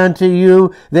said unto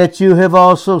you that you have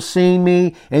also seen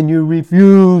me, and you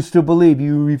refuse to believe.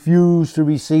 You refuse to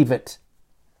receive it.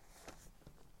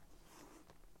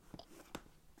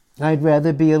 I'd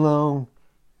rather be alone.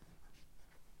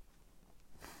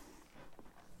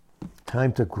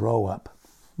 Time to grow up.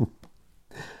 Oh,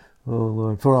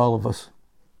 Lord, for all of us.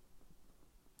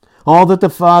 All that the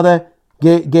Father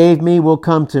gave me will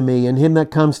come to me, and him that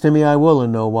comes to me I will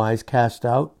in no wise cast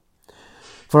out.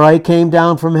 For I came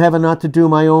down from heaven not to do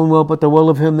my own will, but the will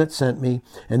of him that sent me.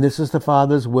 And this is the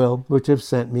Father's will, which hath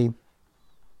sent me,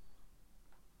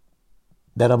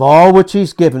 that of all which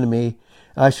he's given me,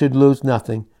 I should lose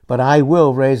nothing, but I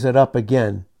will raise it up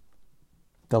again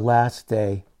the last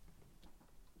day.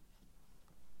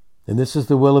 And this is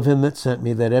the will of him that sent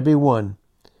me, that every one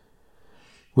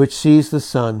which sees the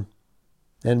Son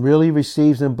and really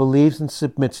receives and believes and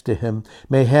submits to him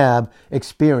may have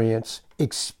experience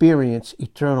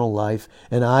eternal life,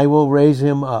 and I will raise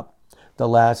him up the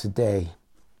last day.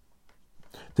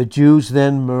 The Jews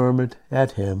then murmured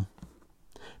at him,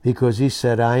 because he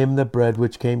said, I am the bread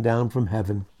which came down from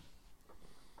heaven.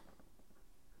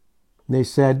 And they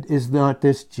said, is not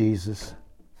this Jesus?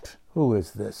 Who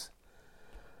is this?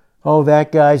 Oh,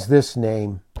 that guy's this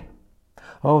name.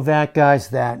 Oh, that guy's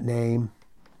that name.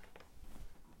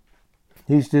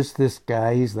 He's just this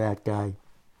guy, he's that guy.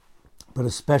 But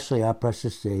especially our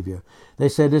precious Savior. They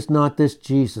said, is not this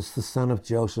Jesus, the son of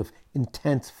Joseph?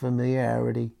 Intense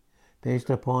familiarity based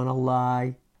upon a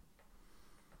lie,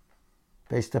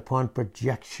 based upon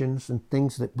projections and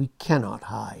things that we cannot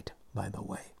hide, by the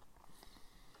way.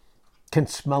 Can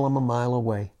smell them a mile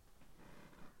away.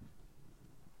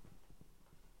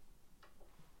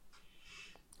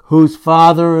 Whose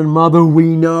father and mother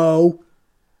we know.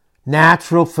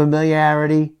 Natural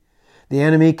familiarity. The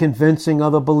enemy convincing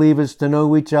other believers to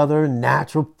know each other.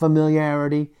 Natural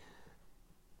familiarity.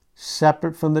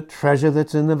 Separate from the treasure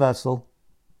that's in the vessel.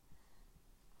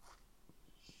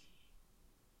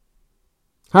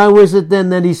 How is it then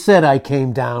that he said, I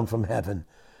came down from heaven?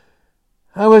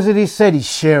 How is it he said he's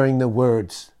sharing the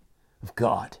words of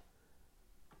God?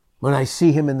 When I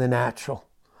see him in the natural,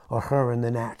 or her in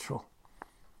the natural.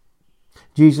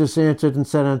 Jesus answered and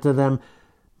said unto them,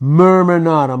 murmur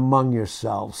not among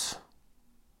yourselves.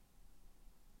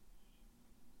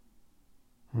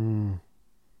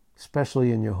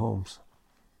 Especially in your homes,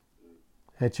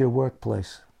 at your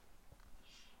workplace.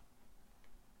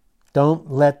 Don't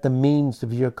let the means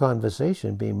of your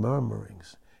conversation be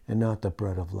murmurings and not the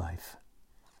bread of life.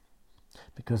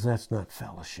 Because that's not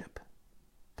fellowship.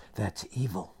 That's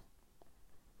evil.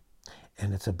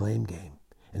 And it's a blame game.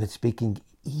 And it's speaking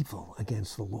evil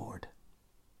against the Lord.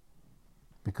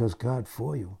 Because God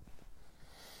for you.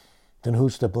 Then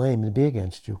who's to blame and be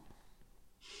against you?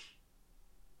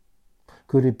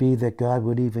 Could it be that God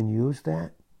would even use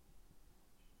that?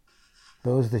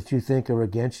 Those that you think are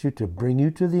against you to bring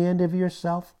you to the end of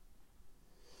yourself?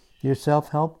 Your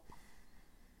self-help?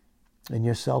 And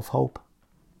your self-hope?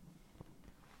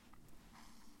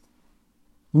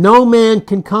 No man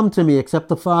can come to me except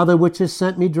the Father which has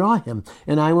sent me draw him,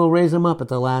 and I will raise him up at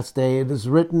the last day. It is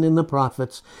written in the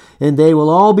prophets, and they will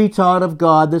all be taught of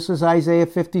God. This is Isaiah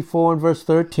 54 and verse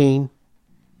 13.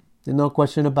 There's no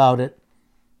question about it.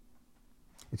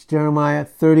 It's Jeremiah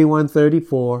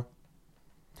 31:34.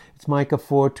 It's Micah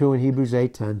 4:2 and Hebrews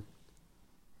 8:10.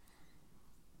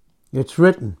 It's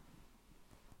written.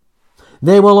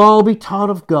 They will all be taught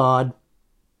of God.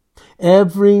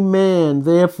 Every man,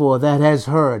 therefore, that has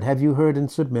heard, have you heard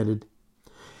and submitted,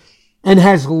 and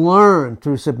has learned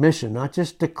through submission, not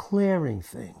just declaring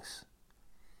things,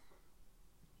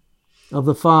 of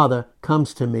the Father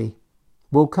comes to me,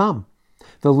 will come.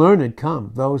 The learned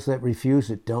come. Those that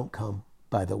refuse it don't come,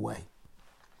 by the way.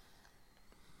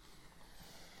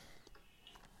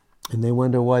 And they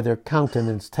wonder why their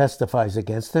countenance testifies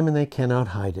against them, and they cannot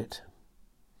hide it.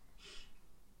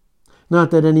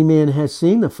 Not that any man has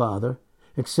seen the Father,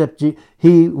 except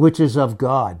he which is of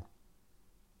God.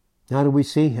 How do we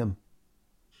see him?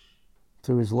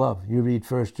 Through his love. You read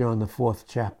 1 John, the 4th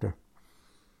chapter.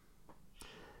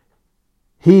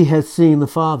 He has seen the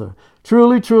Father.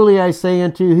 Truly, truly, I say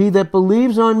unto you, he that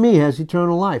believes on me has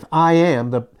eternal life. I am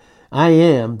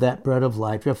that bread of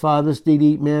life. Your fathers did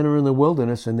eat manna in the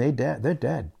wilderness, and they're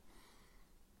dead.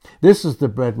 This is the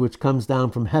bread which comes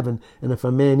down from heaven, and if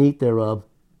a man eat thereof,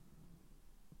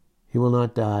 he will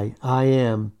not die. I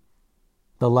am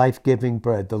the life-giving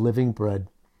bread, the living bread,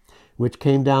 which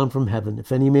came down from heaven.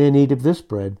 If any man eat of this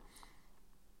bread,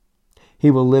 he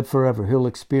will live forever. He'll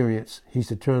experience his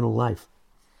eternal life.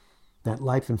 That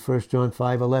life in 1 John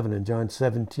 5:11 and John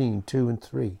 17:2 and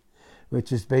 3,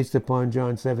 which is based upon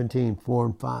John 17:4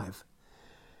 and 5,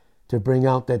 to bring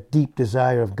out that deep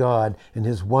desire of God and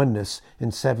his oneness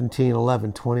in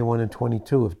 17:11, 21 and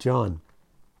 22 of John.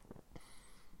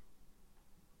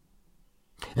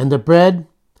 And the bread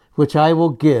which I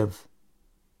will give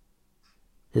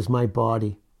is my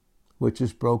body, which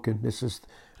is broken. This is,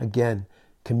 again,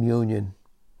 communion.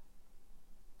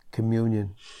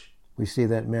 Communion. We see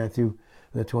that in Matthew,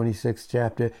 the 26th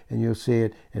chapter, and you'll see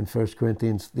it in 1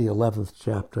 Corinthians, the 11th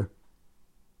chapter.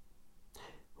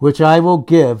 Which I will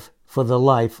give for the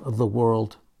life of the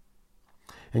world.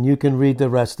 And you can read the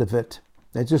rest of it.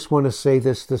 I just want to say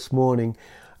this morning.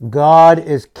 God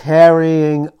is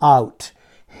carrying out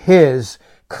his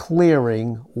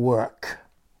clearing work.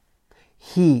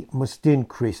 He must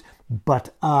increase,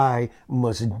 but I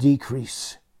must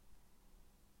decrease.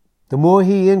 The more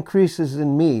he increases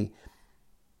in me,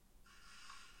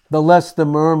 the less the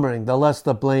murmuring, the less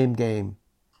the blame game,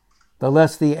 the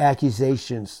less the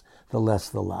accusations, the less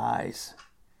the lies.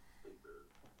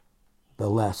 The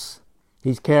less.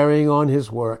 He's carrying on his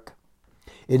work.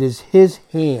 It is his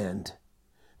hand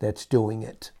that's doing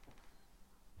it.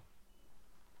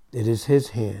 It is his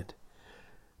hand.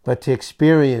 But to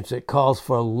experience it calls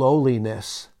for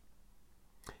lowliness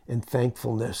and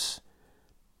thankfulness.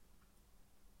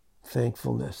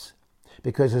 Thankfulness.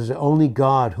 Because it's only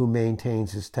God who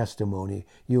maintains his testimony.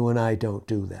 You and I don't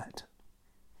do that.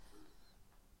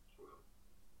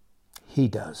 He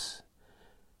does.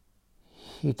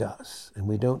 He does. And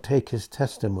we don't take his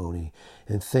testimony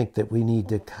and think that we need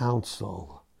to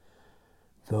counsel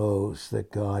those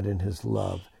that God in his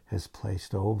love has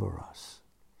placed over us.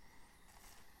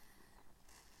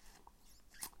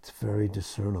 It's very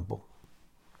discernible.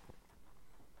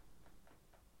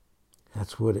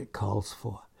 That's what it calls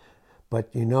for. But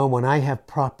you know, when I have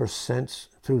proper sense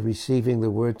through receiving the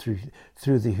word,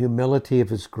 through the humility of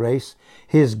his grace,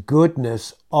 his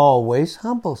goodness always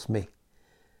humbles me.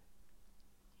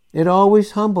 It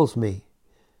always humbles me.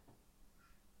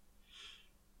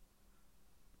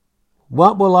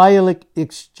 What will I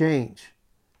exchange?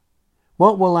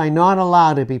 What will I not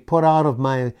allow to be put out of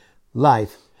my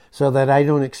life so that I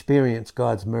don't experience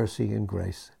God's mercy and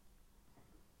grace?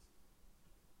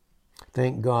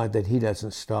 Thank God that he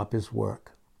doesn't stop his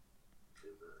work.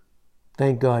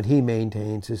 Thank God he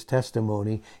maintains his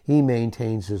testimony. He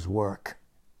maintains his work.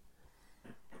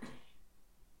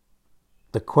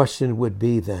 The question would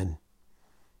be then,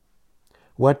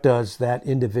 what does that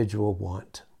individual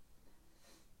want?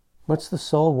 What's the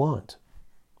soul want?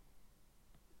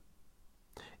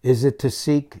 Is it to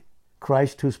seek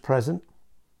Christ who's present?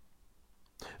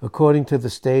 According to the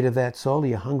state of that soul, are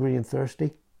you hungry and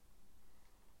thirsty?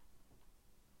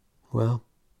 Well,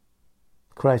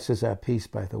 Christ is our peace,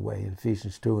 by the way, in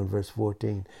Ephesians 2 and verse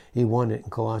 14. He won it in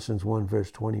Colossians 1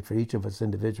 verse 20 for each of us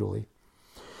individually.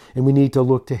 And we need to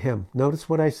look to him. Notice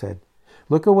what I said.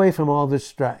 Look away from all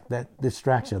that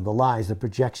distraction, the lies, the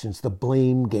projections, the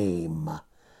blame game.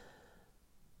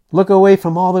 Look away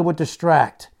from all that would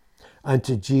distract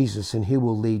unto Jesus, and he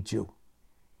will lead you.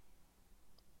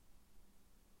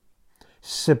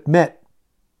 submit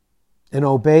and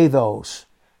obey those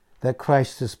that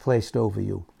Christ has placed over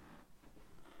you.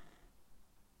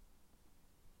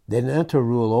 They're not to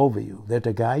rule over you. They're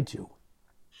to guide you.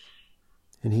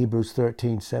 In Hebrews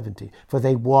 13:17, for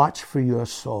they watch for your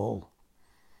soul,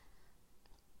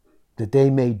 that they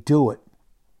may do it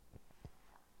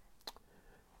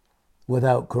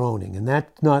without groaning. And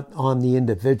that's not on the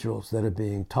individuals that are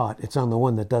being taught. It's on the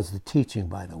one that does the teaching,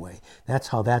 by the way. That's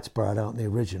how that's brought out in the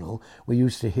original. We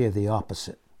used to hear the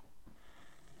opposite.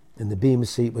 And the Bema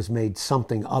seat was made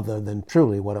something other than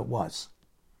truly what it was.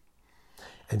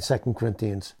 In 2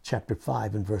 Corinthians chapter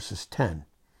 5 and verses 10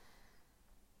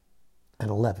 and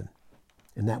 11.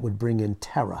 And that would bring in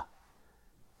terror.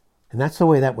 And that's the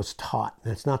way that was taught.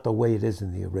 That's not the way it is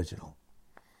in the original,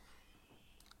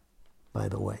 by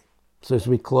the way. So as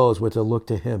we close, we're to look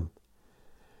to him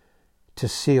to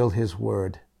seal his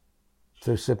word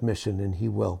through submission, and he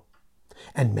will,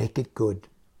 and make it good.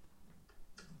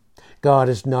 God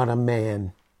is not a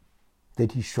man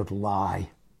that he should lie,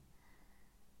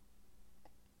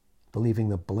 believing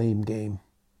the blame game.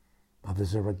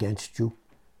 Others are against you.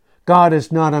 God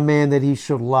is not a man that he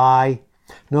should lie,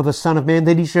 nor the Son of Man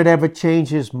that he should ever change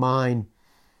his mind.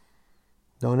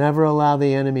 Don't ever allow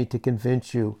the enemy to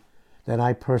convince you that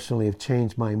I personally have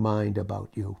changed my mind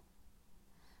about you.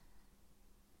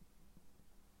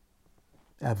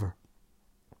 Ever.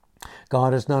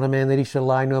 God is not a man that he should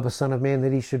lie, nor the Son of Man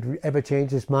that he should ever change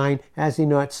his mind. Has he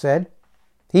not said?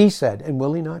 He said, and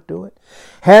will he not do it?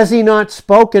 Has he not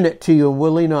spoken it to you, and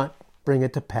will he not bring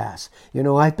it to pass? You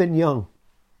know, I've been young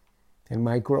in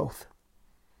my growth,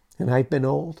 and I've been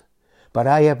old, but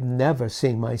I have never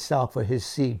seen myself or his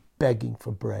seed begging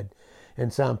for bread. In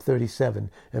Psalm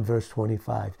 37 and verse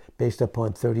 25, based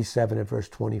upon 37 and verse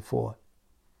 24.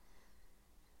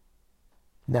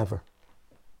 Never.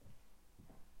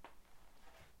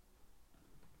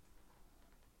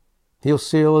 He'll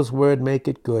seal his word, make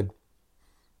it good.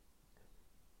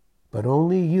 But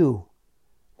only you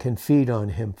can feed on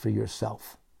him for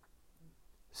yourself.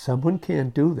 Someone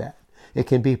can't do that. It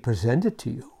can be presented to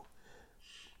you.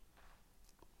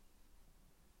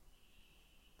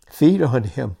 Feed on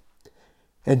him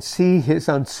and see his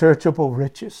unsearchable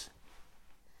riches.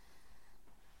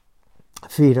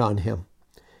 Feed on him.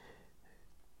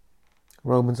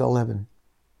 Romans 11,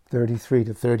 33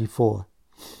 to 34.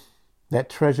 That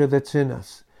treasure that's in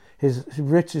us, his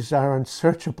riches are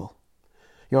unsearchable.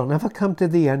 You'll never come to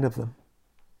the end of them.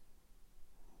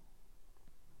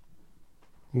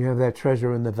 You have that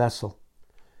treasure in the vessel.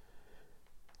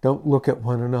 Don't look at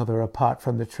one another apart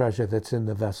from the treasure that's in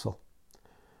the vessel.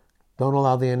 Don't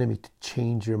allow the enemy to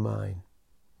change your mind.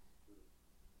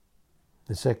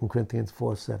 In 2 Corinthians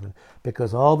 4:7,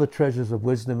 because all the treasures of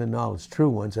wisdom and knowledge, true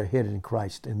ones, are hid in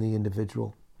Christ, in the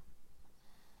individual.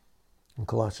 In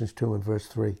Colossians 2 and verse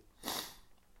 3.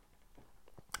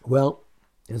 Well,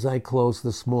 as I close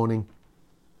this morning,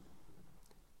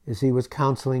 as he was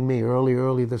counseling me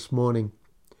early this morning,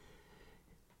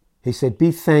 he said,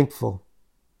 be thankful.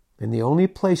 And the only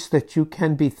place that you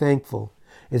can be thankful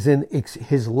is in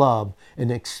his love, and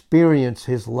experience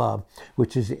his love,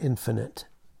 which is infinite.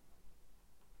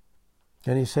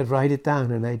 And he said, write it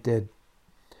down, and I did.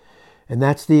 And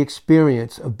that's the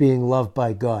experience of being loved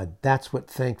by God. That's what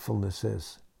thankfulness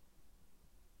is.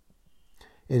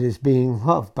 It is being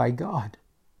loved by God.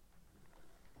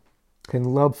 And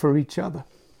love for each other.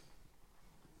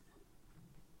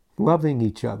 Loving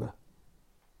each other.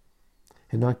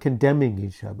 And not condemning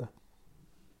each other.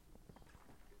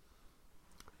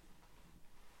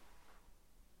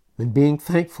 And being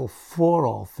thankful for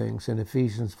all things in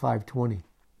Ephesians 5:20.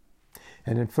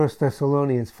 And in 1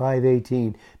 Thessalonians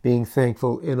 5:18, being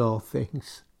thankful in all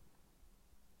things.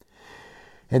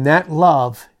 And that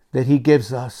love that he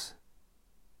gives us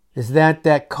is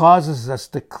that causes us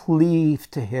to cleave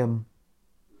to him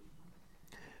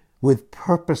with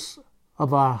purpose of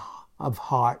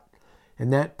heart.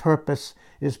 And that purpose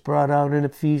is brought out in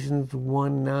Ephesians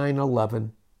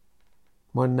 1:9-11.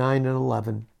 1:9 and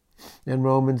 11. And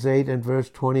Romans 8 and verse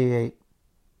 28.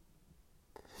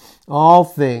 All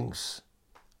things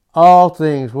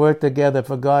work together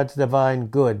for God's divine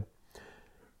good,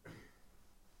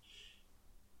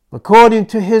 according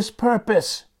to his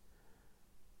purpose.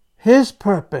 His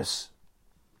purpose.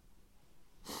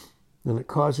 And it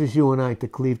causes you and I to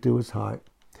cleave to his heart.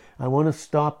 I want to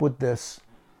stop with this.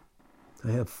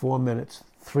 I have 4 minutes,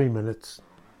 3 minutes.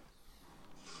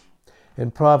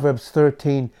 In Proverbs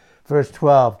 13, verse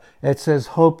 12, it says,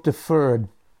 hope deferred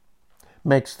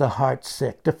makes the heart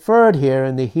sick. Deferred here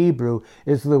in the Hebrew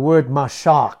is the word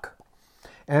mashach.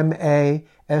 M-A-S-H-A-C-H.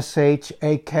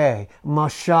 S-H-A-K,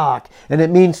 mashak, and it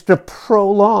means to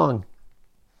prolong.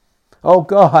 Oh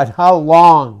God, how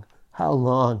long? How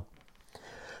long?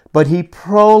 But he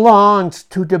prolongs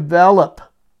to develop.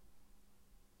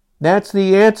 That's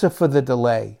the answer for the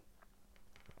delay.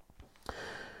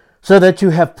 So that you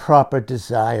have proper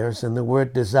desires. And the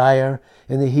word desire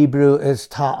in the Hebrew is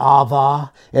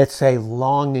ta'ava. It's a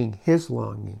longing, his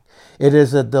longing. It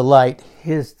is a delight,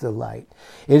 his delight.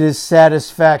 It is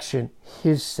satisfaction,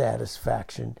 his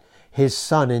satisfaction, his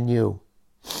Son in you.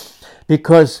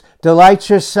 Because delight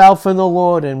yourself in the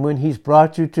Lord, and when he's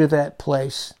brought you to that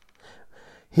place,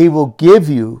 he will give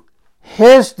you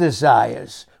his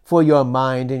desires for your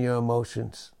mind and your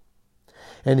emotions.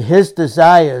 And his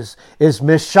desires is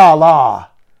mishalah,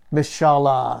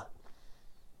 mishalah.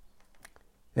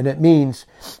 And it means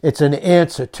it's an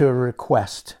answer to a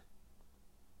request.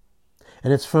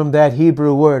 And it's from that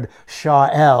Hebrew word,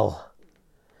 sha'el.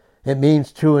 It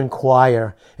means to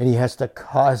inquire. And he has to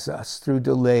cause us through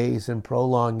delays and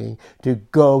prolonging to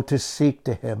go to seek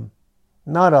to him,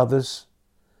 not others.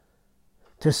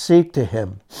 To seek to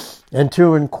him and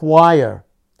to inquire.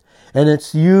 And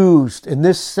it's used in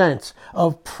this sense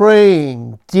of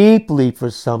praying deeply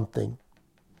for something.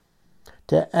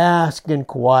 To ask,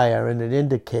 inquire, and it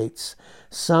indicates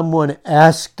someone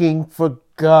asking for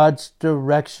God's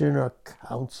direction or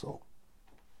counsel.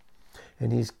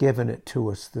 And he's given it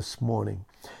to us this morning.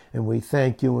 And we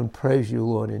thank you and praise you,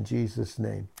 Lord, in Jesus'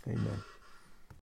 name. Amen.